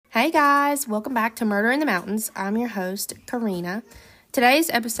Hey guys, welcome back to Murder in the Mountains. I'm your host, Karina. Today's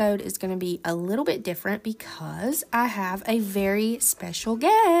episode is going to be a little bit different because I have a very special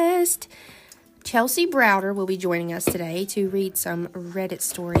guest. Chelsea Browder will be joining us today to read some Reddit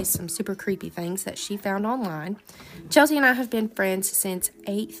stories, some super creepy things that she found online. Chelsea and I have been friends since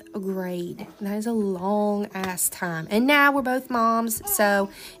 8th grade. That is a long ass time. And now we're both moms, so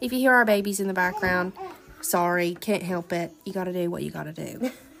if you hear our babies in the background, sorry, can't help it. You gotta do what you gotta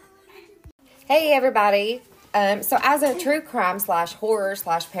do. Hey everybody. So as a true crime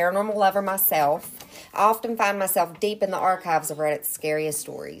 /horror/paranormal lover myself, I often find myself deep in the archives of Reddit's scariest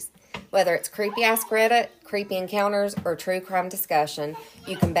stories. Whether it's creepy ask Reddit, creepy encounters, or true crime discussion,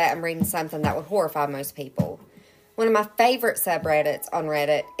 you can bet I'm reading something that would horrify most people. One of my favorite subreddits on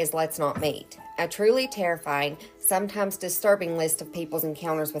Reddit is Let's Not Meet, a truly terrifying, sometimes disturbing list of people's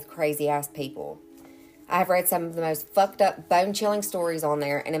encounters with crazy ass people. I've read some of the most fucked up, bone-chilling stories on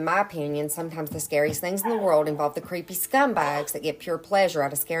there, and in my opinion, sometimes the scariest things in the world involve the creepy scumbags that get pure pleasure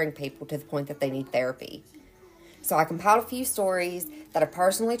out of scaring people to the point that they need therapy. So I compiled a few stories that have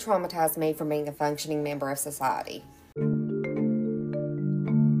personally traumatized me from being a functioning member of society.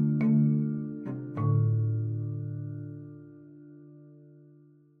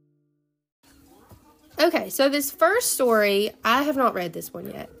 Okay, so this first story, I have not read this one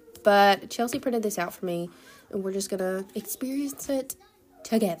yet. But Chelsea printed this out for me, and we're just going to experience it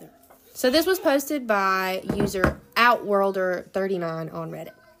together. So this was posted by user Outworlder39 on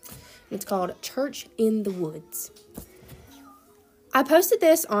Reddit. It's called Church in the Woods. I posted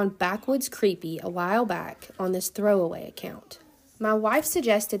this on Backwoods Creepy a while back on this throwaway account. My wife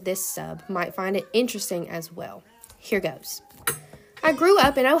suggested this sub might find it interesting as well. Here goes. I grew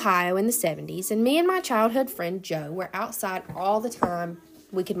up in Ohio in the 70s, and me and my childhood friend Joe were outside all the time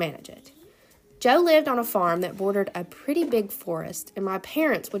we could manage it. Joe lived on a farm that bordered a pretty big forest, and my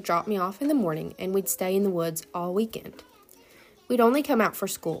parents would drop me off in the morning, and we'd stay in the woods all weekend. We'd only come out for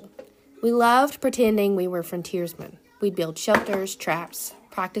school. We loved pretending we were frontiersmen. We'd build shelters, traps,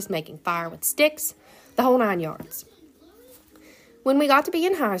 practice making fire with sticks, the whole 9 yards. When we got to be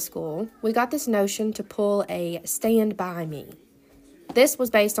in high school, we got this notion to pull a Stand By Me. This was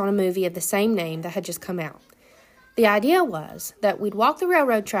based on a movie of the same name that had just come out. The idea was that we'd walk the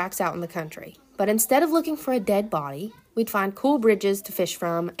railroad tracks out in the country, but instead of looking for a dead body, we'd find cool bridges to fish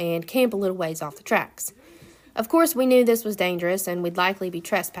from and camp a little ways off the tracks. Of course, we knew this was dangerous and we'd likely be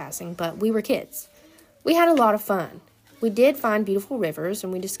trespassing, but we were kids. We had a lot of fun. We did find beautiful rivers,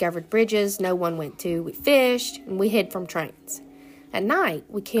 and we discovered bridges no one went to. We fished, and we hid from trains. At night,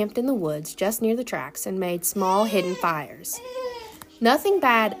 we camped in the woods just near the tracks and made small hidden fires. Nothing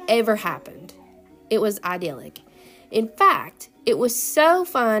bad ever happened. It was idyllic. In fact, it was so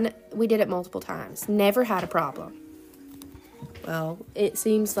fun, we did it multiple times. Never had a problem. Well, it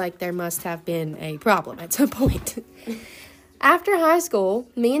seems like there must have been a problem at some point. After high school,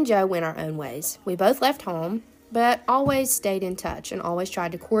 me and Joe went our own ways. We both left home, but always stayed in touch and always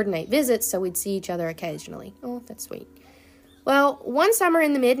tried to coordinate visits so we'd see each other occasionally. Oh, that's sweet. Well, one summer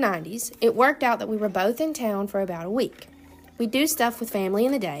in the mid-90s, it worked out that we were both in town for about a week. We'd do stuff with family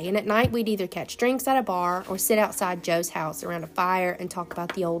in the day, and at night we'd either catch drinks at a bar or sit outside Joe's house around a fire and talk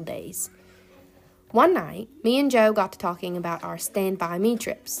about the old days. One night, me and Joe got to talking about our Stand By Me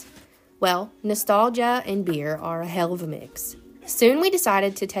trips. Well, nostalgia and beer are a hell of a mix. Soon we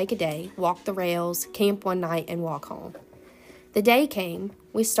decided to take a day, walk the rails, camp one night, and walk home. The day came.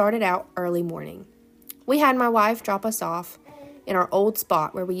 We started out early morning. We had my wife drop us off in our old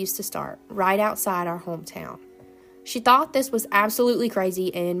spot where we used to start, right outside our hometown. She thought this was absolutely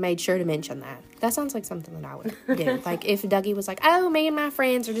crazy and made sure to mention that. That sounds like something that I would do. Like, if Dougie was like, oh, me and my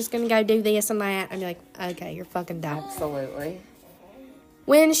friends are just going to go do this and that, I'd be like, okay, you're fucking dumb. Absolutely.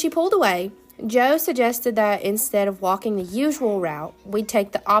 When she pulled away, Joe suggested that instead of walking the usual route, we'd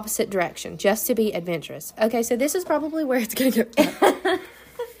take the opposite direction, just to be adventurous. Okay, so this is probably where it's going to go.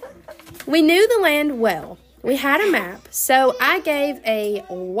 We knew the land well. We had a map, so I gave a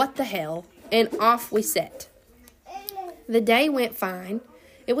what the hell, and off we set. The day went fine.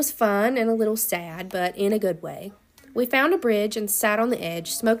 It was fun and a little sad, but in a good way. We found a bridge and sat on the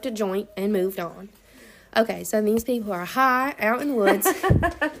edge, smoked a joint, and moved on. Okay, so these people are high, out in the woods,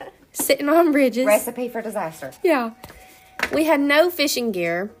 sitting on bridges. Recipe for disaster. Yeah. We had no fishing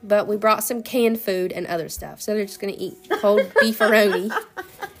gear, but we brought some canned food and other stuff, so they're just going to eat cold beefaroni.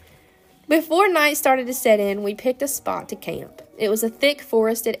 Before night started to set in, we picked a spot to camp. It was a thick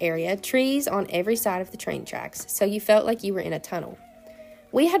forested area, trees on every side of the train tracks, so you felt like you were in a tunnel.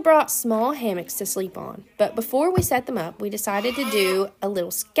 We had brought small hammocks to sleep on, but before we set them up, we decided to do a little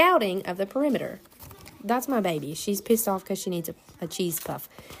scouting of the perimeter. That's my baby. She's pissed off because she needs a cheese puff.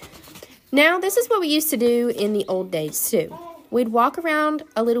 Now, this is what we used to do in the old days, too. We'd walk around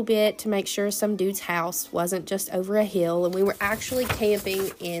a little bit to make sure some dude's house wasn't just over a hill and we were actually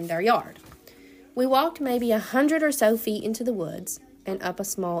camping in their yard. We walked maybe 100 or so feet into the woods and up a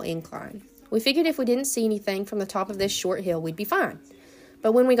small incline. We figured if we didn't see anything from the top of this short hill, we'd be fine.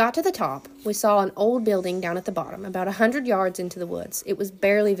 But when we got to the top, we saw an old building down at the bottom, about 100 yards into the woods. It was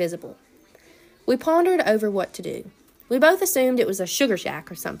barely visible. We pondered over what to do. We both assumed it was a sugar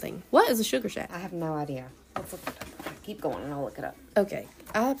shack or something. What is a sugar shack? I have no idea. Let's look it up. Keep going and I'll look it up. Okay.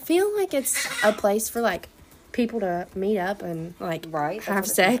 I feel like it's a place for, like, people to meet up and, like, have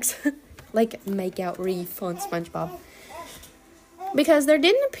sex. Like, make out reef on SpongeBob. Because there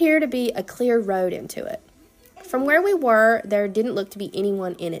didn't appear to be a clear road into it. From where we were, there didn't look to be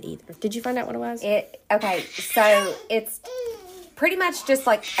anyone in it either. Did you find out what it was? Okay, so it's pretty much just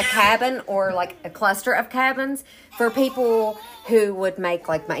like a cabin or like a cluster of cabins for people who would make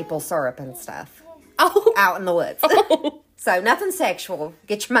like maple syrup and stuff. Oh. Out in the woods. Oh. So nothing sexual.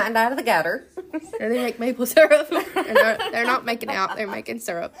 Get your mind out of the gutter. They make maple syrup. They're not making out. They're making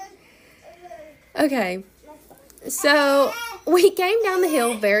syrup. Okay. So we came down the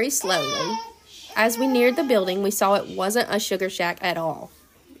hill very slowly. As we neared the building, we saw it wasn't a sugar shack at all.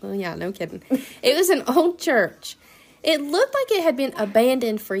 Oh, yeah, no kidding. It was an old church. It looked like it had been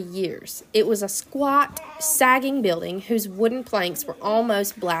abandoned for years. It was a squat, sagging building whose wooden planks were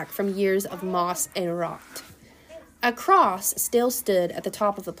almost black from years of moss and rot. A cross still stood at the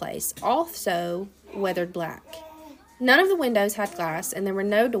top of the place, also weathered black. None of the windows had glass, and there were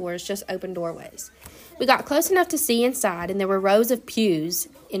no doors, just open doorways. We got close enough to see inside, and there were rows of pews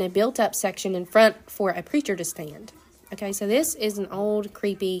in a built-up section in front for a preacher to stand. Okay, so this is an old,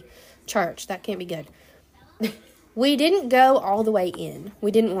 creepy church. That can't be good. We didn't go all the way in.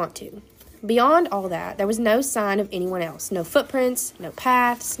 We didn't want to. Beyond all that, there was no sign of anyone else. No footprints, no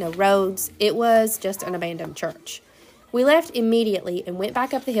paths, no roads. It was just an abandoned church. We left immediately and went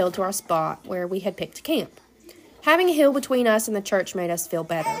back up the hill to our spot where we had picked camp. Having a hill between us and the church made us feel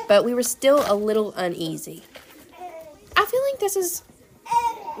better, but we were still a little uneasy. I feel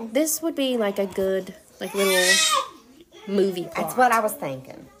like this would be like a good, like, little movie plot. That's what I was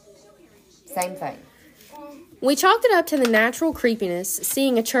thinking. Same thing. We chalked it up to the natural creepiness.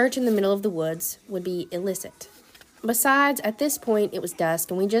 Seeing a church in the middle of the woods would be illicit. Besides, at this point, it was dusk,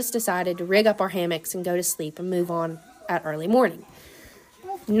 and we just decided to rig up our hammocks and go to sleep and move on at early morning.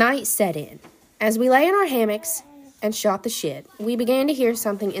 Night set in. As we lay in our hammocks and shot the shit, we began to hear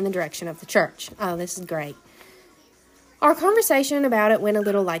something in the direction of the church. Oh, this is great. Our conversation about it went a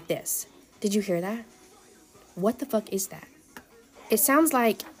little like this. Did you hear that? What the fuck is that? It sounds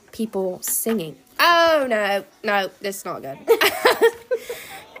like people singing. Oh, no, this is not good. And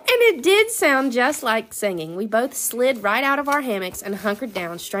it did sound just like singing. We both slid right out of our hammocks and hunkered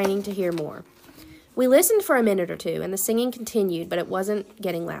down, straining to hear more. We listened for a minute or two, and the singing continued, but it wasn't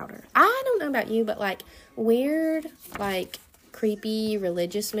getting louder. I don't know about you, but, like, weird, like, creepy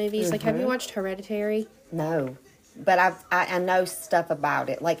religious movies. Mm-hmm. Like, have you watched Hereditary? No, but I know stuff about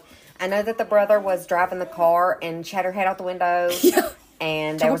it. Like, I know that the brother was driving the car and she had her head out the window. Yeah.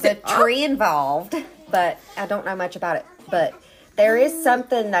 And there was a tree involved, but I don't know much about it. But there is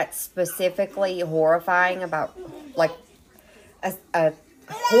something that's specifically horrifying about, like, a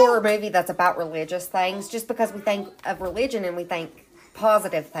horror movie that's about religious things, just because we think of religion and we think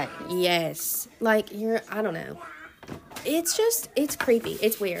positive things. Yes. Like, I don't know. It's creepy.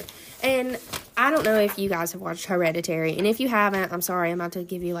 It's weird. And I don't know if you guys have watched Hereditary, and if you haven't, I'm sorry, I'm about to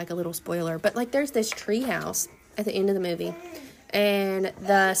give you, like, a little spoiler, but, like, there's this tree house at the end of the movie. And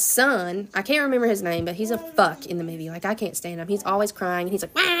the son, I can't remember his name, but he's a fuck in the movie. Like, I can't stand him. He's always crying, and he's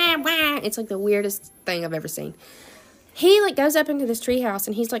like, wah, wah. It's, like, the weirdest thing I've ever seen. He, like, goes up into this treehouse,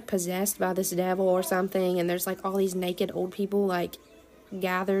 and he's, like, possessed by this devil or something, and there's, like, all these naked old people, like,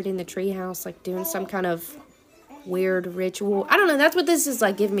 gathered in the treehouse, like, doing some kind of weird ritual. I don't know. That's what this is,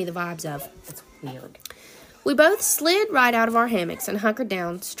 like, giving me the vibes of. It's weird. We both slid right out of our hammocks and hunkered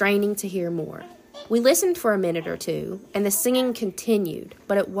down, straining to hear more. We listened for a minute or two, and the singing continued,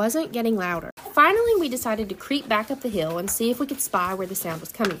 but it wasn't getting louder. Finally, we decided to creep back up the hill and see if we could spy where the sound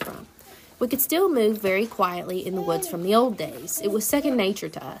was coming from. We could still move very quietly in the woods from the old days. It was second nature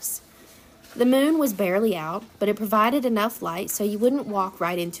to us. The moon was barely out, but it provided enough light so you wouldn't walk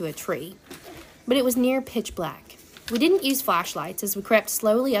right into a tree. But it was near pitch black. We didn't use flashlights as we crept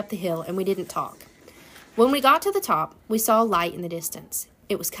slowly up the hill, and we didn't talk. When we got to the top, we saw light in the distance.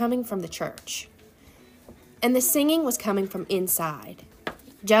 It was coming from the church. And the singing was coming from inside.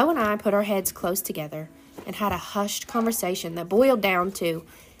 Joe and I put our heads close together and had a hushed conversation that boiled down to,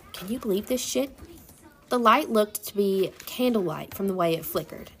 can you believe this shit? The light looked to be candlelight from the way it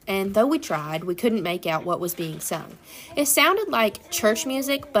flickered, and though we tried, we couldn't make out what was being sung. It sounded like church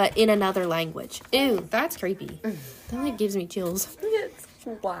music, but in another language. Ew, that's creepy. That gives me chills. It's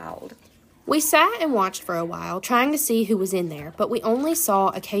wild. We sat and watched for a while, trying to see who was in there, but we only saw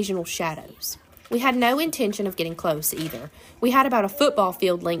occasional shadows. We had no intention of getting close, either. We had about a football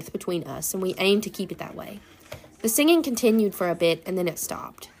field length between us, and we aimed to keep it that way. The singing continued for a bit, and then it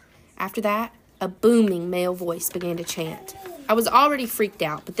stopped. After that, a booming male voice began to chant. I was already freaked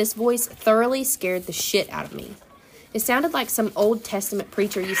out, but this voice thoroughly scared the shit out of me. It sounded like some Old Testament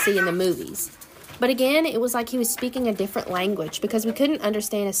preacher you see in the movies. But again, it was like he was speaking a different language because we couldn't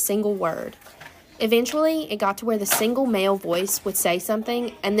understand a single word. Eventually, it got to where the single male voice would say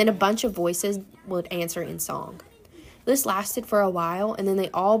something, and then a bunch of voices would answer in song. This lasted for a while, and then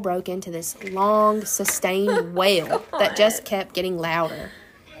they all broke into this long, sustained wail that just kept getting louder.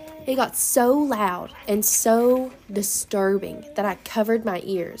 It got so loud and so disturbing that I covered my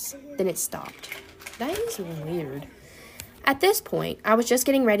ears. Then it stopped. That is weird. At this point, I was just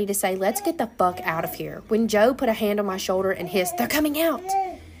getting ready to say, let's get the fuck out of here, when Joe put a hand on my shoulder and hissed, they're coming out.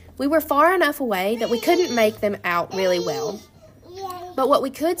 We were far enough away that we couldn't make them out really well. But what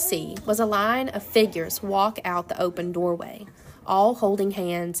we could see was a line of figures walk out the open doorway, all holding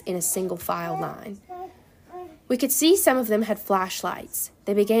hands in a single file line. We could see some of them had flashlights.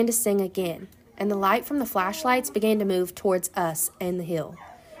 They began to sing again, and the light from the flashlights began to move towards us and the hill.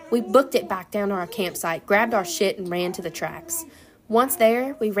 We booked it back down to our campsite, grabbed our shit, and ran to the tracks. Once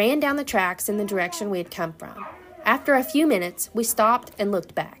there, we ran down the tracks in the direction we had come from. After a few minutes, we stopped and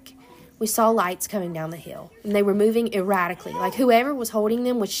looked back. We saw lights coming down the hill, and they were moving erratically, like whoever was holding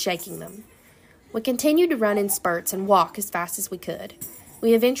them was shaking them. We continued to run in spurts and walk as fast as we could.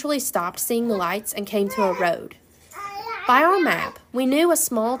 We eventually stopped seeing the lights and came to a road. By our map, we knew a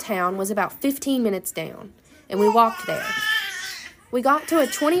small town was about 15 minutes down, and we walked there. We got to a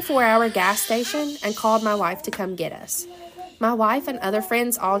 24-hour gas station and called my wife to come get us. My wife and other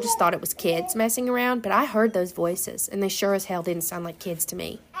friends all just thought it was kids messing around, but I heard those voices, and they sure as hell didn't sound like kids to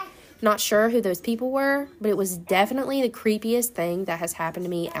me. Not sure who those people were, but it was definitely the creepiest thing that has happened to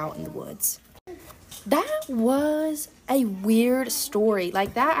me out in the woods. That was a weird story.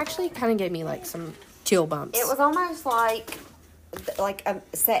 Like, that actually kind of gave me, like, some chill bumps. It was almost like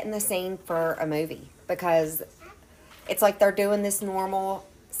setting the scene for a movie, because it's like they're doing this normal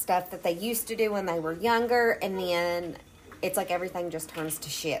stuff that they used to do when they were younger, and then it's like everything just turns to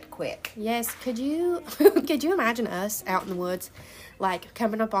shit quick. Yes, could you imagine us out in the woods, like,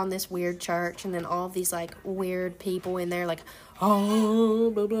 coming up on this weird church, and then all of these, like, weird people in there, like,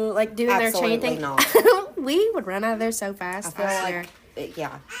 oh, blah, blah, like, doing Absolutely their chanting? Not. We would run out of there so fast. I feel like,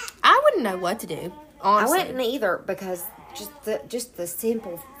 yeah. I wouldn't know what to do, honestly. I wouldn't either, because just the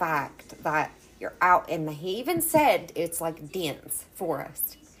simple fact that you're out in the... He even said it's like dense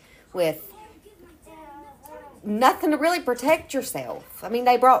forest with nothing to really protect yourself. I mean,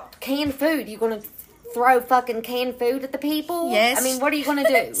 they brought canned food. You going to throw fucking canned food at the people? Yes. I mean, what are you going to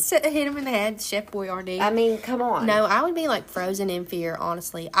do? Hit him in the head, Chef Boyardee. I mean, come on. No, I would be, like, frozen in fear,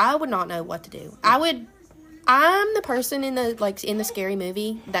 honestly. I would not know what to do. I'm the person in the scary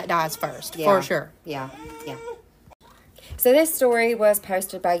movie that dies first, for sure. Yeah. So this story was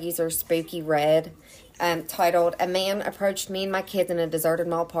posted by user Spooky Red, titled, "A man approached me and my kids in a deserted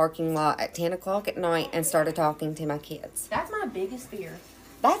mall parking lot at 10 o'clock at night and started talking to my kids." That's my biggest fear.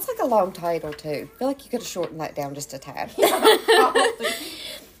 That's like a long title, too. I feel like you could have shortened that down just a tad.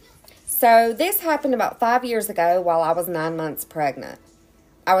 So this happened about 5 years ago while I was 9 months pregnant.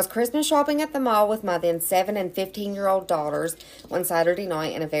 I was Christmas shopping at the mall with my then 7 and 15-year-old daughters one Saturday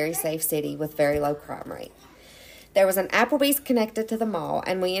night in a very safe city with very low crime rate. There was an Applebee's connected to the mall,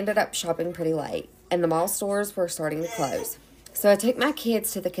 and we ended up shopping pretty late, and the mall stores were starting to close. So I took my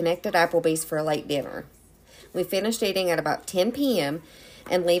kids to the connected Applebee's for a late dinner. We finished eating at about 10 p.m.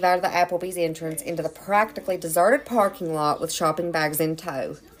 and leave out of the Applebee's entrance into the practically deserted parking lot with shopping bags in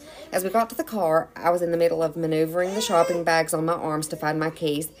tow. As we got to the car, I was in the middle of maneuvering the shopping bags on my arms to find my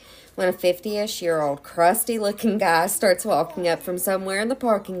keys when a 50-ish-year-old crusty-looking guy starts walking up from somewhere in the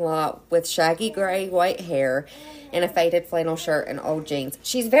parking lot with shaggy gray white hair and a faded flannel shirt and old jeans.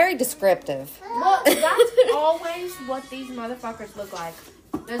 She's very descriptive. Well, that's always what these motherfuckers look like.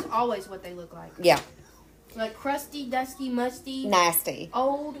 That's always what they look like. Yeah. Like crusty, dusty, musty. Nasty.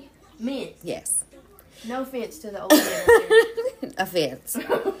 Old men. Yes. No offense to the old men. Offense.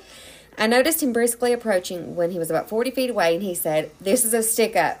 I noticed him briskly approaching when he was about 40 feet away, and he said, "This is a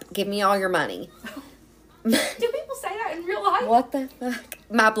stick-up. Give me all your money." Do people say that in real life? What the fuck?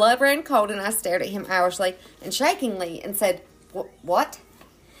 My blood ran cold, and I stared at him hourly and shakingly and said, "What?"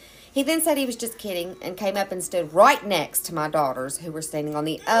 He then said he was just kidding and came up and stood right next to my daughters, who were standing on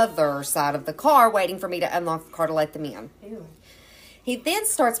the other side of the car waiting for me to unlock the car to let them in. Ew. He then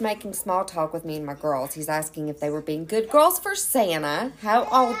starts making small talk with me and my girls. He's asking if they were being good girls for Santa, how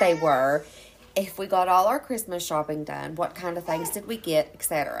old they were, if we got all our Christmas shopping done, what kind of things did we get,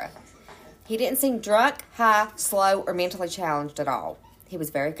 etc. He didn't seem drunk, high, slow, or mentally challenged at all. He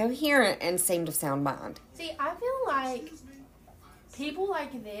was very coherent and seemed of sound mind. See, I feel like people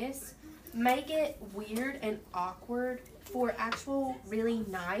like this make it weird and awkward for actual really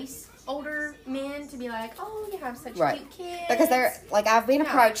nice older men to be like, oh, you have such cute kids. Because they're, like, I've been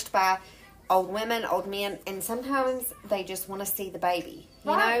approached by old women, old men, and sometimes they just want to see the baby.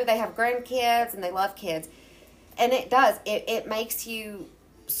 You know, they have grandkids and they love kids. And it makes you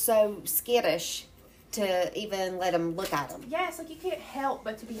so skittish to even let them look at them. Yes, like you can't help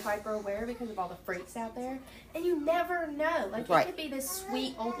but to be hyper aware because of all the freaks out there, and you never know. Like it could be this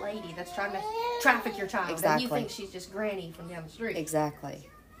sweet old lady that's trying to traffic your child, and you think she's just Granny from down the street. Exactly.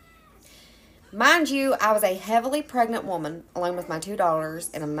 Mind you, I was a heavily pregnant woman, along with my 2 daughters,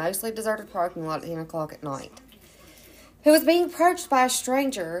 in a mostly deserted parking lot at 10 o'clock at night, who was being approached by a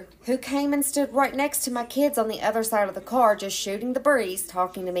stranger who came and stood right next to my kids on the other side of the car, just shooting the breeze,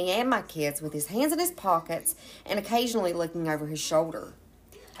 talking to me and my kids with his hands in his pockets and occasionally looking over his shoulder.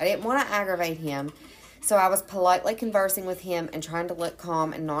 I didn't want to aggravate him, so I was politely conversing with him and trying to look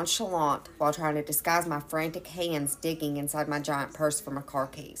calm and nonchalant while trying to disguise my frantic hands digging inside my giant purse for my car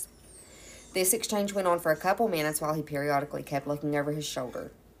keys. This exchange went on for a couple minutes while he periodically kept looking over his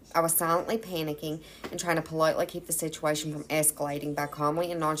shoulder. I was silently panicking and trying to politely keep the situation from escalating by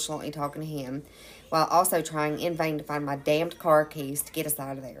calmly and nonchalantly talking to him, while also trying in vain to find my damned car keys to get us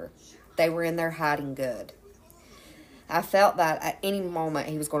out of there. They were in there hiding good. I felt that at any moment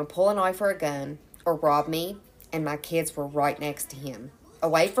he was going to pull a knife or a gun or rob me, and my kids were right next to him,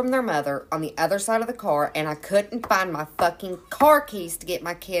 away from their mother on the other side of the car, and I couldn't find my fucking car keys to get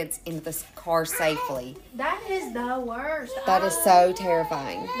my kids into this car safely. That is the worst. That is so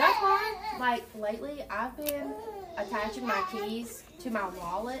terrifying. That's why, like, lately I've been attaching my keys to my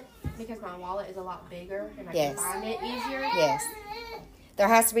wallet because my wallet is a lot bigger and I can find it easier. Yes. There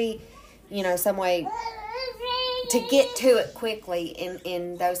has to be, some way to get to it quickly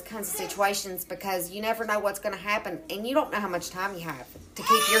in those kinds of situations, because you never know what's going to happen, and you don't know how much time you have to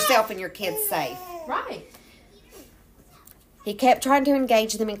keep yourself and your kids safe. Right. He kept trying to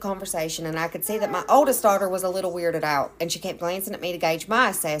engage them in conversation, and I could see that my oldest daughter was a little weirded out, and she kept glancing at me to gauge my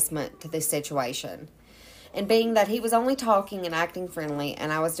assessment to this situation. And being that he was only talking and acting friendly,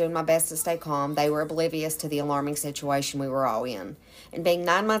 and I was doing my best to stay calm, they were oblivious to the alarming situation we were all in. And being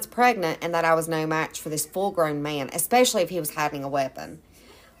 9 months pregnant, and that I was no match for this full-grown man, especially if he was hiding a weapon.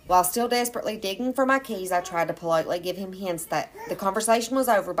 While still desperately digging for my keys, I tried to politely give him hints that the conversation was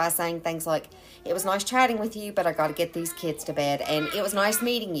over by saying things like, "It was nice chatting with you, but I got to get these kids to bed," and "It was nice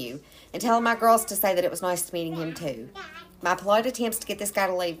meeting you," and telling my girls to say that it was nice meeting him too. My polite attempts to get this guy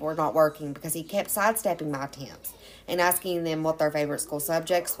to leave were not working because he kept sidestepping my attempts and asking them what their favorite school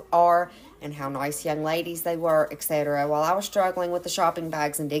subjects are and how nice young ladies they were, etc., while I was struggling with the shopping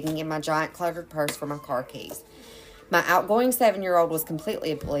bags and digging in my giant cluttered purse for my car keys. My outgoing 7-year-old was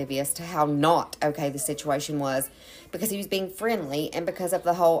completely oblivious to how not okay the situation was because he was being friendly and because of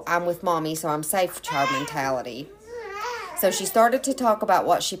the whole "I'm with mommy so I'm safe" child mentality. So she started to talk about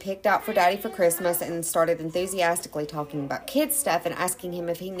what she picked out for Daddy for Christmas and started enthusiastically talking about kids stuff and asking him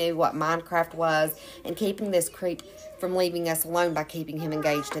if he knew what Minecraft was and keeping this creep from leaving us alone by keeping him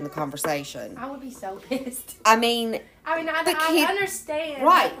engaged in the conversation. I would be so pissed. I understand.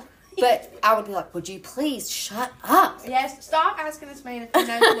 Right. But I would be like, would you please shut up? Yes, stop asking this man if he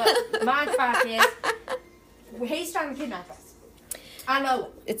knows what Minecraft is. He's trying to kidnap us. I know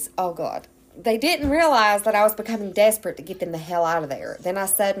it. Oh God. They didn't realize that I was becoming desperate to get them the hell out of there. Then I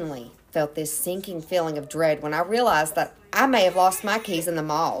suddenly felt this sinking feeling of dread when I realized that I may have lost my keys in the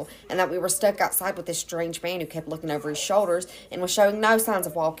mall and that we were stuck outside with this strange man who kept looking over his shoulders and was showing no signs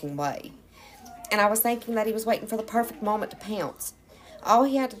of walking away. And I was thinking that he was waiting for the perfect moment to pounce. All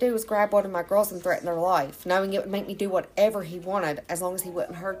he had to do was grab one of my girls and threaten their life, knowing it would make me do whatever he wanted as long as he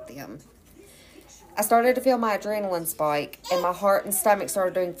wouldn't hurt them. I started to feel my adrenaline spike, and my heart and stomach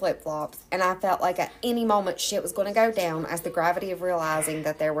started doing flip-flops, and I felt like at any moment shit was going to go down as the gravity of realizing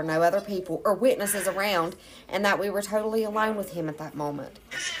that there were no other people or witnesses around and that we were totally alone with him at that moment.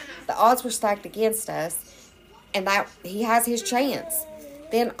 The odds were stacked against us, and that he has his chance.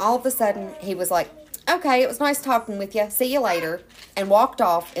 Then all of a sudden he was like, "Okay, it was nice talking with you. See you later," and walked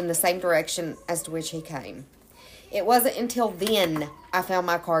off in the same direction as to which he came. It wasn't until then I found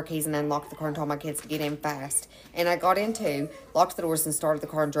my car keys and unlocked the car and told my kids to get in fast. And I got in too, locked the doors and started the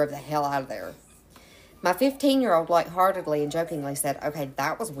car and drove the hell out of there. My 15-year-old lightheartedly and jokingly said, okay,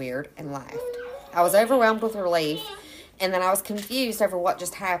 that was weird, and laughed. I was overwhelmed with relief, and then I was confused over what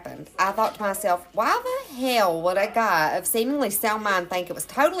just happened. I thought to myself, why the hell would a guy of seemingly sound mind think it was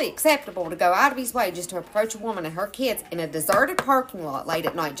totally acceptable to go out of his way just to approach a woman and her kids in a deserted parking lot late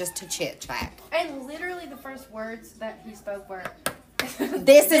at night just to chit-chat? And literally the first words that he spoke were,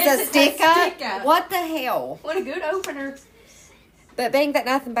 This is a stick-up? What the hell? What a good opener. But being that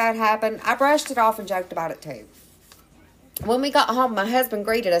nothing bad happened, I brushed it off and joked about it too. When we got home, my husband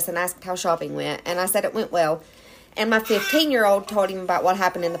greeted us and asked how shopping went, and I said it went well. And my 15-year-old told him about what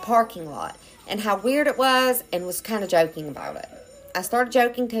happened in the parking lot and how weird it was and was kind of joking about it. I started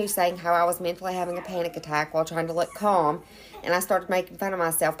joking too, saying how I was mentally having a panic attack while trying to look calm, and I started making fun of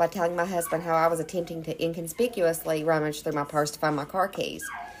myself by telling my husband how I was attempting to inconspicuously rummage through my purse to find my car keys.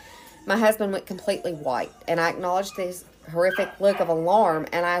 My husband went completely white, and I acknowledged this horrific look of alarm,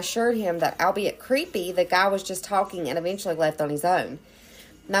 and I assured him that, albeit creepy, the guy was just talking and eventually left on his own.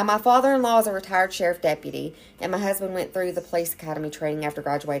 Now, my father-in-law is a retired sheriff deputy, and my husband went through the police academy training after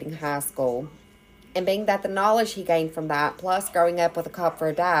graduating high school. And being that the knowledge he gained from that, plus growing up with a cop for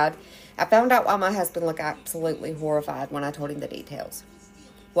a dad, I found out why my husband looked absolutely horrified when I told him the details.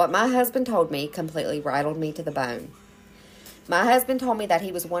 What my husband told me completely rattled me to the bone. My husband told me that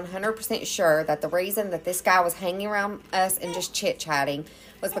he was 100% sure that the reason that this guy was hanging around us and just chit-chatting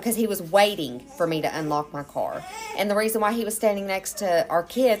was because he was waiting for me to unlock my car. And the reason why he was standing next to our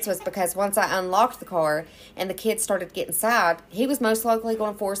kids was because once I unlocked the car and the kids started getting sad, he was most likely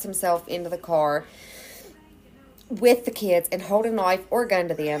going to force himself into the car with the kids and hold a knife or gun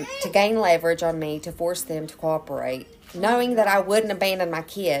to them to gain leverage on me to force them to cooperate, knowing that I wouldn't abandon my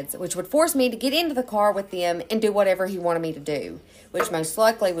kids, which would force me to get into the car with them and do whatever he wanted me to do, which most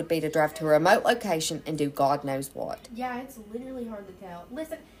likely would be to drive to a remote location and do God knows what. Yeah, it's literally hard to tell.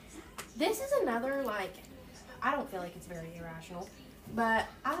 Listen, this is another, I don't feel like it's very irrational, but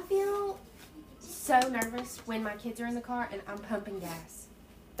I feel so nervous when my kids are in the car and I'm pumping gas.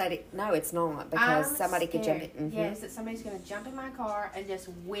 No, it's not, because somebody could jump in. Mm-hmm. Yes, that somebody's going to jump in my car and just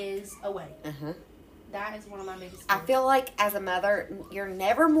whiz away. Uh-huh. That is one of my biggest fears. I feel like as a mother, you're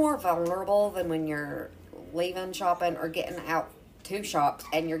never more vulnerable than when you're leaving shopping or getting out to shop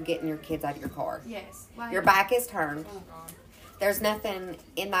and you're getting your kids out of your car. Yes. Your back is turned. Oh, God. There's nothing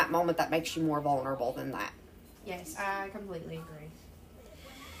in that moment that makes you more vulnerable than that. Yes, I completely agree.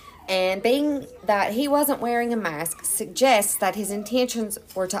 And being that he wasn't wearing a mask suggests that his intentions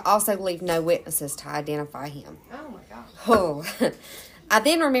were to also leave no witnesses to identify him. Oh, my God. Oh. I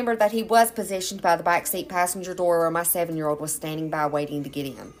then remembered that he was positioned by the backseat passenger door where my 7-year-old was standing by waiting to get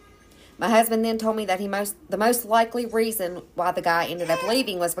in. My husband then told me that the most likely reason why the guy ended up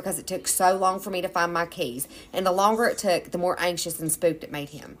leaving was because it took so long for me to find my keys, and the longer it took, the more anxious and spooked it made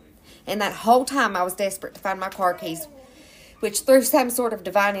him. And that whole time I was desperate to find my car keys, which through some sort of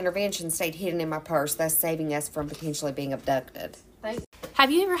divine intervention stayed hidden in my purse, thus saving us from potentially being abducted. Have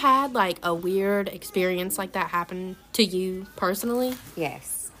you ever had, a weird experience like that happen to you personally?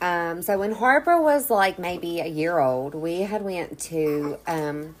 Yes. So when Harper was, maybe a year old, we had went to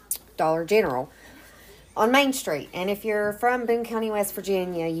Dollar General on Main Street. And if you're from Boone County, West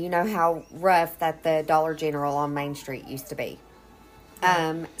Virginia, you know how rough that the Dollar General on Main Street used to be.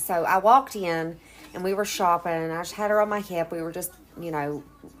 Yeah. So I walked in, and we were shopping, and I just had her on my hip. We were just,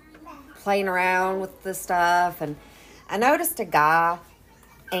 playing around with the stuff, and I noticed a guy,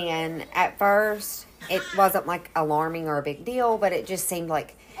 and at first, it wasn't, alarming or a big deal, but it just seemed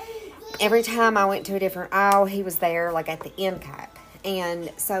like every time I went to a different aisle, he was there, at the end cap.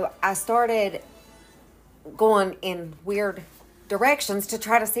 And so I started going in weird directions to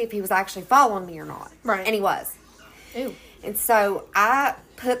try to see if he was actually following me or not. Right. And he was. Ew. And so I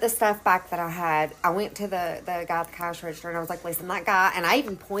put the stuff back that I had. I went to the guy at the cash register, and I was like, listen, that guy, and I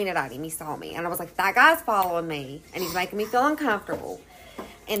even pointed at him. He saw me. And I was like, that guy's following me, and he's making me feel uncomfortable.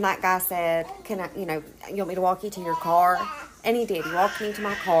 And that guy said, can I, you want me to walk you to your car? And he did. He walked me to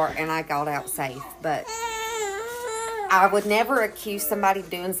my car, and I got out safe. But I would never accuse somebody of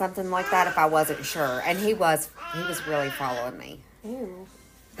doing something like that if I wasn't sure. And he was really following me. Ew.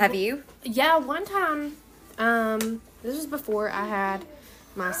 Have you? Yeah, one time, this was before I had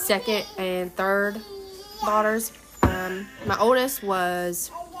my second and third daughters. My oldest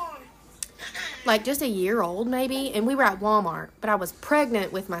was just a year old maybe, and we were at Walmart, but I was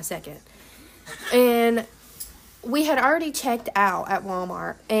pregnant with my second. And we had already checked out at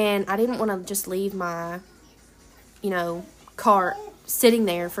Walmart, and I didn't want to just leave my, cart sitting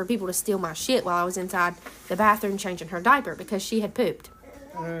there for people to steal my shit while I was inside the bathroom changing her diaper because she had pooped.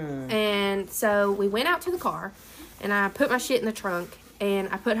 And so we went out to the car, and I put my shit in the trunk, and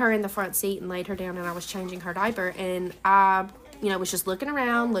I put her in the front seat and laid her down, and I was changing her diaper, and I, was just looking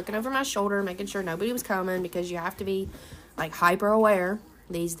around, looking over my shoulder, making sure nobody was coming, because you have to be, like, hyper aware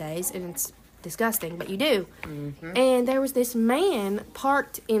these days, and it's disgusting, but you do. And there was this man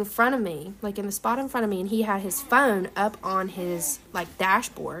parked in front of me, like in the spot in front of me, and he had his phone up on his, like,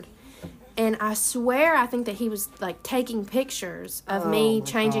 dashboard. And I swear, I think that he was, like, taking pictures of me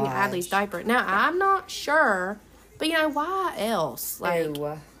changing Adley's diaper. Now, I'm not sure, but, why else? Like,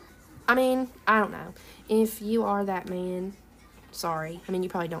 I mean, I don't know. If you are that man, sorry. I mean, you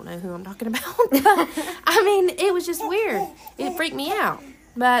probably don't know who I'm talking about. But, I mean, it was just weird. It freaked me out.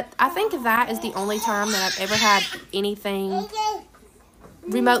 But I think that is the only time that I've ever had anything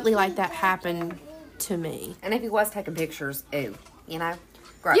remotely like that happen to me. And if he was taking pictures,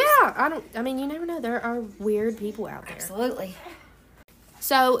 gross. Yeah, you never know. There are weird people out there. Absolutely.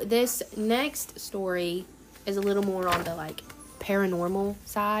 So this next story is a little more on the, like, paranormal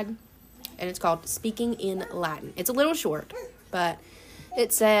side, and it's called Speaking in Latin. It's a little short, but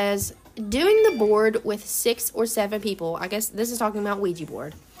it says, doing the board with 6 or 7 people, I guess this is talking about Ouija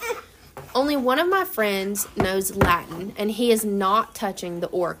board. Only one of my friends knows Latin, and he is not touching the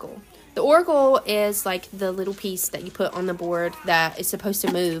oracle. The oracle is, like, the little piece that you put on the board that is supposed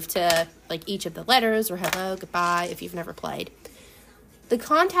to move to, like, each of the letters, or hello, goodbye, if you've never played. The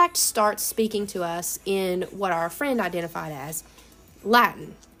contact starts speaking to us in what our friend identified as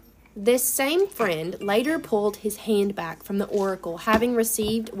Latin. This same friend later pulled his hand back from the oracle, having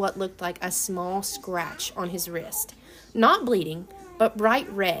received what looked like a small scratch on his wrist. Not bleeding, but bright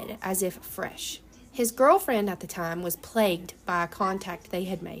red, as if fresh. His girlfriend at the time was plagued by a contact they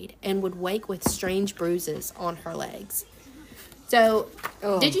had made and would wake with strange bruises on her legs. So,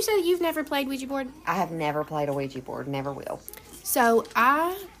 Did you say that you've never played Ouija board? I have never played a Ouija board. Never will. So,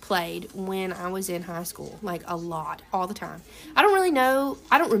 I played when I was in high school, like, a lot, all the time. I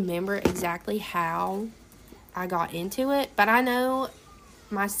don't remember exactly how I got into it, but I know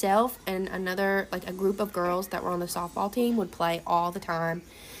myself and a group of girls that were on the softball team would play all the time.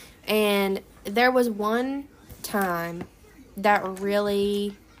 And there was one time that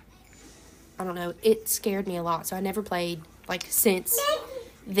really, I don't know, it scared me a lot, so I never played, like, since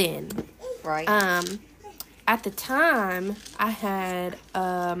then. Right. At the time, I had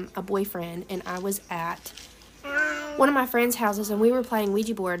a boyfriend, and I was at one of my friend's houses, and we were playing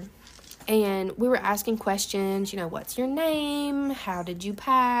Ouija board, and we were asking questions, what's your name, how did you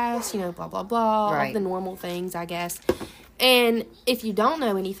pass, blah, blah, blah, right. All the normal things, I guess. And if you don't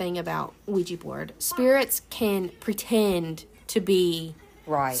know anything about Ouija board, spirits can pretend to be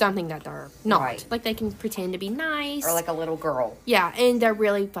something that they're not. Right. Like, they can pretend to be nice. Or like a little girl. Yeah, and they're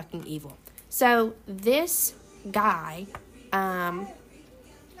really fucking evil. So, this guy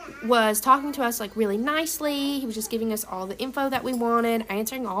was talking to us, like, really nicely. He was just giving us all the info that we wanted,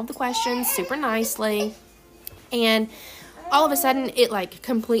 answering all of the questions super nicely. And all of a sudden, it, like,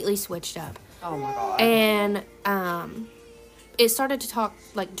 completely switched up. Oh, my God. And, it started to talk,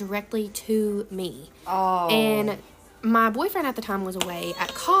 like, directly to me. Oh. And my boyfriend at the time was away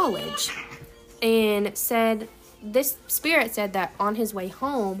at college, and this spirit said that on his way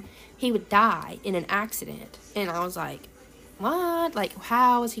home, he would die in an accident. And I was like, what? Like,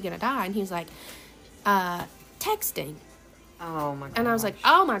 how is he going to die? And he was like, texting. Oh, my God. And I was like,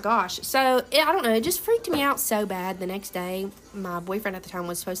 oh, my gosh. So, I don't know. It just freaked me out so bad. The next day, my boyfriend at the time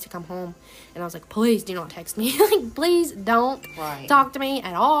was supposed to come home. And I was like, please do not text me. Like, please don't talk to me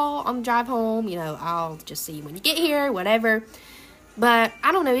at all on the drive home. I'll just see you when you get here, whatever. But,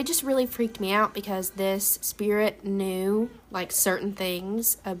 I don't know. It just really freaked me out because this spirit knew, like, certain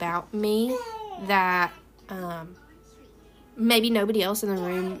things about me that maybe nobody else in the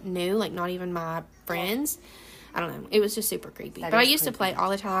room knew. Like, not even my friends. I don't know. It was just super creepy. But I used to play all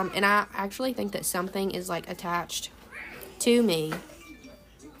the time, and I actually think that something is, like, attached to me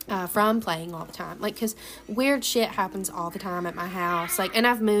from playing all the time. Like, because weird shit happens all the time at my house. Like, and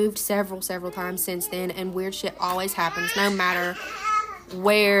I've moved several times since then, and weird shit always happens no matter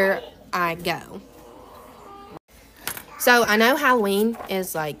where I go. So, I know Halloween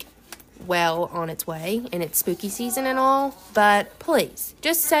is, like, well on its way, and it's spooky season and all, but please,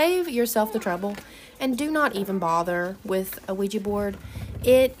 just save yourself the trouble. And do not even bother with a Ouija board.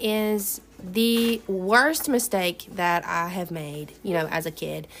 It is the worst mistake that I have made, as a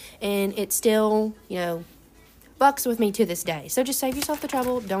kid. And it still, fucks with me to this day. So just save yourself the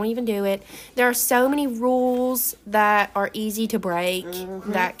trouble. Don't even do it. There are so many rules that are easy to break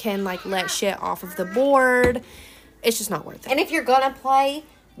that can, like, let shit off of the board. It's just not worth it. And if you're going to play,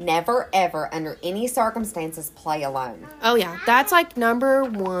 never, ever, under any circumstances, play alone. Oh, yeah. That's, like, number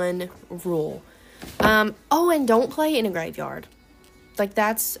one rule. And don't play in a graveyard. Like,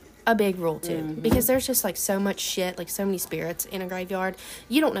 that's a big rule, too. Mm-hmm. Because there's just, like, so much shit, like, so many spirits in a graveyard.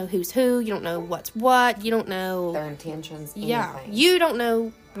 You don't know who's who. You don't know what's what. You don't know... Their intentions, anything. Yeah. You don't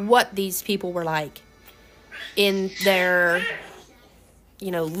know what these people were like in their,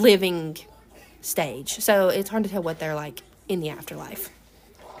 living stage. So, it's hard to tell what they're like in the afterlife.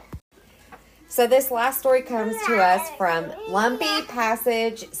 So this last story comes to us from Lumpy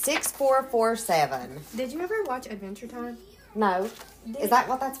Passage 6447. Did you ever watch Adventure Time? No. Is that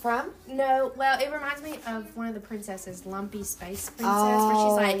what that's from? No. Well, it reminds me of one of the princesses, Lumpy Space Princess, where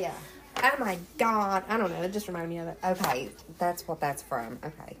she's like, yeah. oh my god. I don't know. It just reminded me of it. Okay, that's what that's from.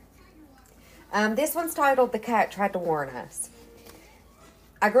 Okay. This one's titled The Cat Tried to Warn Us.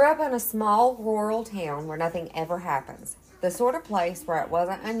 I grew up in a small rural town where nothing ever happens. The sort of place where it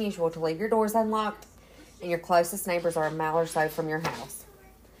wasn't unusual to leave your doors unlocked and your closest neighbors are a mile or so from your house.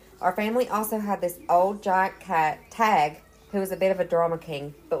 Our family also had this old giant cat, Tag, who was a bit of a drama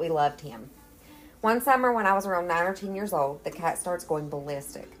king, but we loved him. One summer when I was around 9 or 10 years old, the cat starts going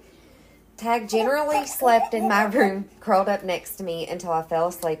ballistic. Tag generally slept in my room, curled up next to me until I fell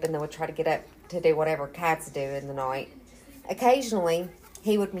asleep and then would try to get up to do whatever cats do in the night. Occasionally,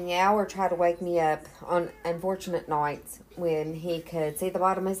 he would meow or try to wake me up on unfortunate nights when he could see the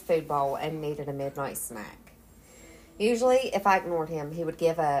bottom of his food bowl and needed a midnight snack. Usually, if I ignored him, he would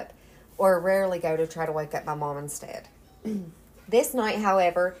give up or rarely go to try to wake up my mom instead. This night,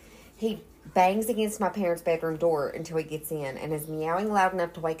 however, he bangs against my parents' bedroom door until he gets in and is meowing loud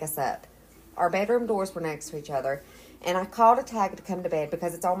enough to wake us up. Our bedroom doors were next to each other, and I called a Tag to come to bed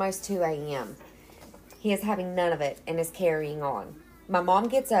because it's almost 2 a.m. He is having none of it and is carrying on. My mom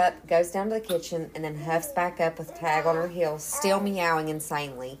gets up, goes down to the kitchen, and then huffs back up with Tag on her heels, still meowing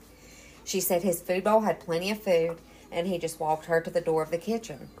insanely. She said his food bowl had plenty of food, and he just walked her to the door of the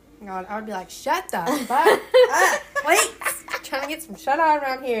kitchen. God, I would be like, shut the fuck up, please. I'm trying to get some shut-eye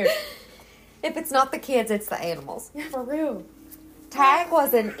around here. If it's not the kids, it's the animals. Yeah, for real. Tag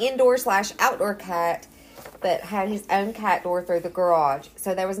was an indoor/outdoor cat, but had his own cat door through the garage,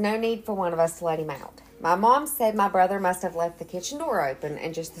 so there was no need for one of us to let him out. My mom said my brother must have left the kitchen door open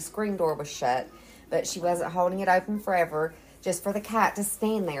and just the screen door was shut, but she wasn't holding it open forever, just for the cat to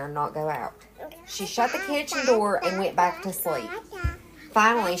stand there and not go out. She shut the kitchen door and went back to sleep,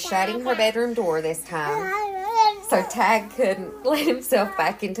 finally shutting her bedroom door this time, so Tag couldn't let himself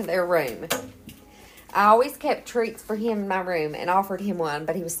back into their room. I always kept treats for him in my room and offered him one,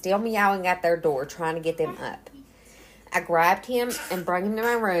 but he was still meowing at their door, trying to get them up. I grabbed him and brought him to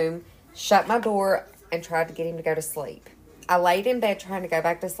my room, shut my door, and tried to get him to go to sleep. I laid in bed trying to go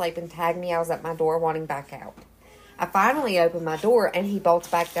back to sleep, and Tag meows at my door wanting back out. I finally opened my door, and he bolts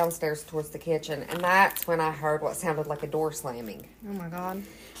back downstairs towards the kitchen, and that's when I heard what sounded like a door slamming. Oh, my God.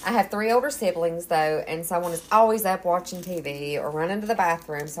 I have 3 older siblings, though, and someone is always up watching TV or running to the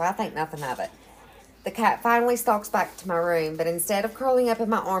bathroom, so I think nothing of it. The cat finally stalks back to my room, but instead of curling up in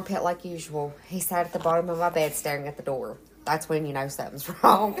my armpit like usual, he sat at the bottom of my bed staring at the door. That's when you know something's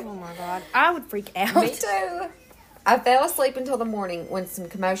wrong. Oh, my God. I would freak out. Me too. I fell asleep until the morning when some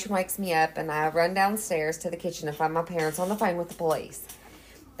commotion wakes me up, and I run downstairs to the kitchen to find my parents on the phone with the police.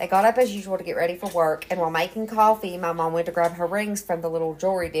 They got up as usual to get ready for work, and while making coffee, my mom went to grab her rings from the little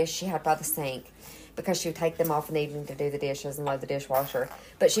jewelry dish she had by the sink, because she would take them off in the evening to do the dishes and load the dishwasher.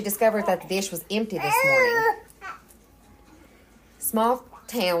 But she discovered that the dish was empty this morning. Small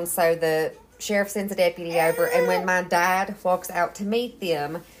town, so the sheriff sends a deputy over, and when my dad walks out to meet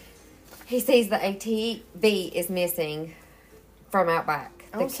them, he sees the ATV is missing from out back.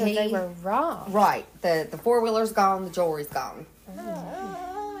 Oh, so they were robbed. Right. The four-wheeler's gone, the jewelry's gone.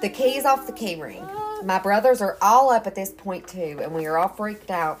 The key's off the key ring. My brothers are all up at this point, too, and we are all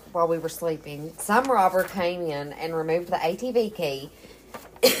freaked out while we were sleeping. Some robber came in and removed the ATV key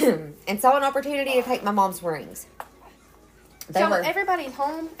and saw an opportunity to take my mom's rings. Everybody's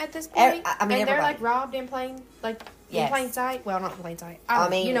home at this point? and they're, everybody. like, robbed in plain, in plain sight? Well, not in plain sight.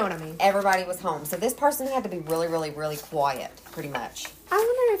 You know what I mean. Everybody was home. So this person had to be really, really, really quiet, pretty much. I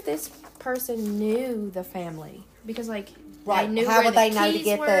wonder if this person knew the family. Because, right. They knew How where would the they know to keys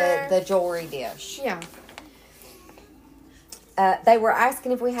get were. the jewelry dish? Yeah. They were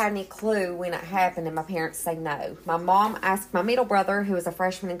asking if we had any clue when it happened, and my parents say no. My mom asked my middle brother, who was a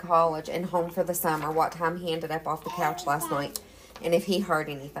freshman in college and home for the summer, what time he ended up off the couch last night and if he heard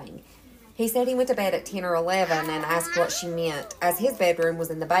anything. He said he went to bed at 10 or 11 and asked what she meant, as his bedroom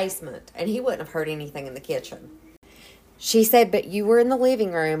was in the basement, and he wouldn't have heard anything in the kitchen. She said, but you were in the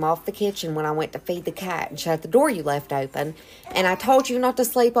living room off the kitchen when I went to feed the cat and shut the door you left open. And I told you not to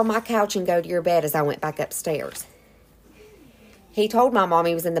sleep on my couch and go to your bed as I went back upstairs. He told my mom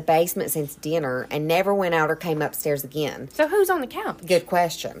he was in the basement since dinner and never went out or came upstairs again. So who's on the couch? Good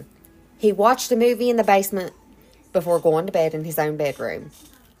question. He watched a movie in the basement before going to bed in his own bedroom.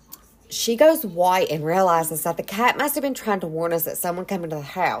 She goes white and realizes that the cat must have been trying to warn us that someone came into the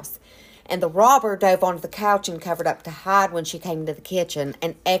house. And the robber dove onto the couch and covered up to hide when she came into the kitchen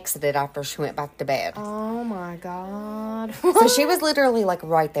and exited after she went back to bed. Oh, my God. So she was literally, like,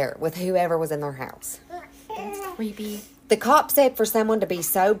 right there with whoever was in their house. That's creepy. The cop said for someone to be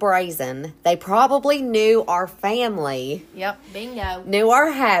so brazen, they probably knew our family. Yep, bingo. Knew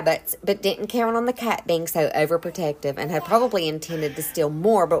our habits, but didn't count on the cat being so overprotective and had probably intended to steal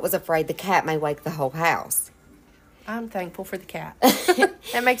more, but was afraid the cat may wake the whole house. I'm thankful for the cat.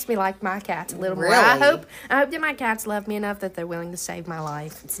 That makes me like my cats a little more. Really? I hope that my cats love me enough that they're willing to save my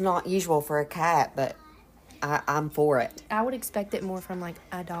life. It's not usual for a cat, but I'm for it. I would expect it more from, like,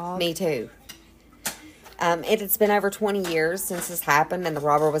 a dog. Me too. It's been over 20 years since this happened and the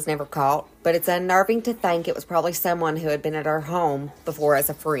robber was never caught, but it's unnerving to think it was probably someone who had been at our home before as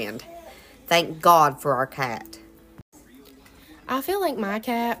a friend. Thank God for our cat. I feel like my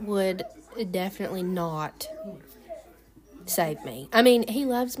cat would definitely not save me. I mean, he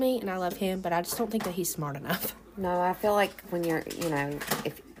loves me and I love him, but I just don't think that he's smart enough. No, I feel like when you're,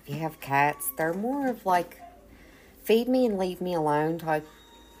 if you have cats, they're more of like feed me and leave me alone type.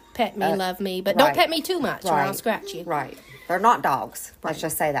 Pet me, love me, but right. don't pet me too much or I'll scratch you. Right. They're not dogs. Let's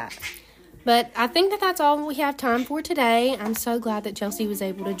just say that. But I think that that's all we have time for today. I'm so glad that Chelsea was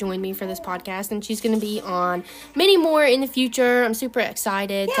able to join me for this podcast, and she's going to be on many more in the future. I'm super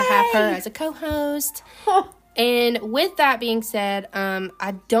excited to have her as a co-host. And with that being said,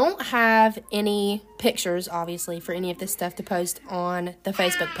 I don't have any pictures, obviously, for any of this stuff to post on the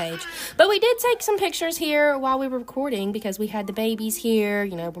Facebook page. But we did take some pictures here while we were recording because we had the babies here.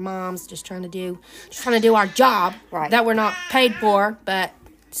 You know, we're moms just trying to do our job that we're not paid for, but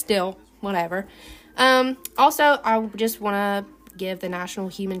still, whatever. Also, I just want to give the National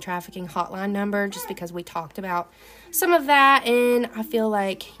Human Trafficking Hotline number just because we talked about some of that, and I feel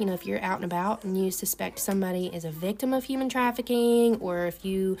like, you know, if you're out and about and you suspect somebody is a victim of human trafficking, or if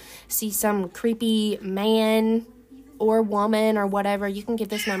you see some creepy man or woman or whatever, you can give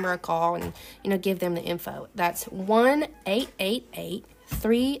this number a call and, you know, give them the info. That's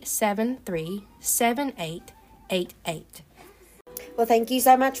 1-888-373-7888. Well, thank you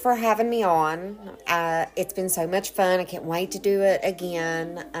so much for having me on. It's been so much fun. I can't wait to do it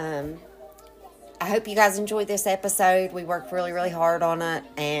again. I hope you guys enjoyed this episode. We worked really, really hard on it,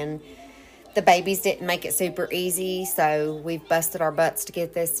 and the babies didn't make it super easy, so we've busted our butts to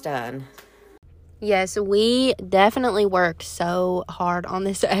get this done. Yes, we definitely worked so hard on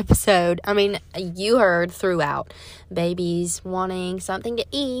this episode. I mean, you heard throughout babies wanting something to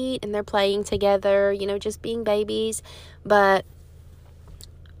eat, and they're playing together, you know, just being babies, but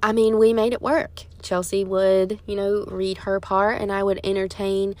I mean, we made it work. Chelsea would, you know, read her part, and I would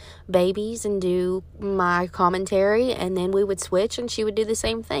entertain babies and do my commentary, and then we would switch, and she would do the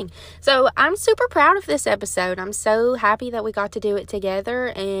same thing. So I'm super proud of this episode. I'm so happy that we got to do it together,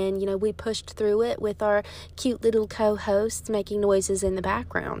 and, you know, we pushed through it with our cute little co-hosts making noises in the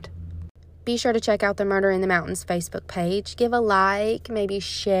background. Be sure to check out the Murder in the Mountains Facebook page. Give a like, maybe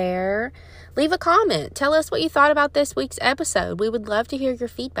share, leave a comment. Tell us what you thought about this week's episode. We would love to hear your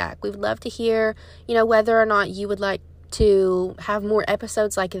feedback. We would love to hear, you know, whether or not you would like to have more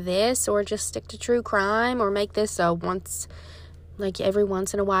episodes like this, or just stick to true crime, or make this a every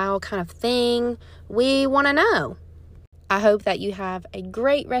once in a while kind of thing. We want to know. I hope that you have a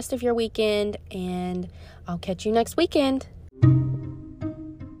great rest of your weekend, and I'll catch you next weekend.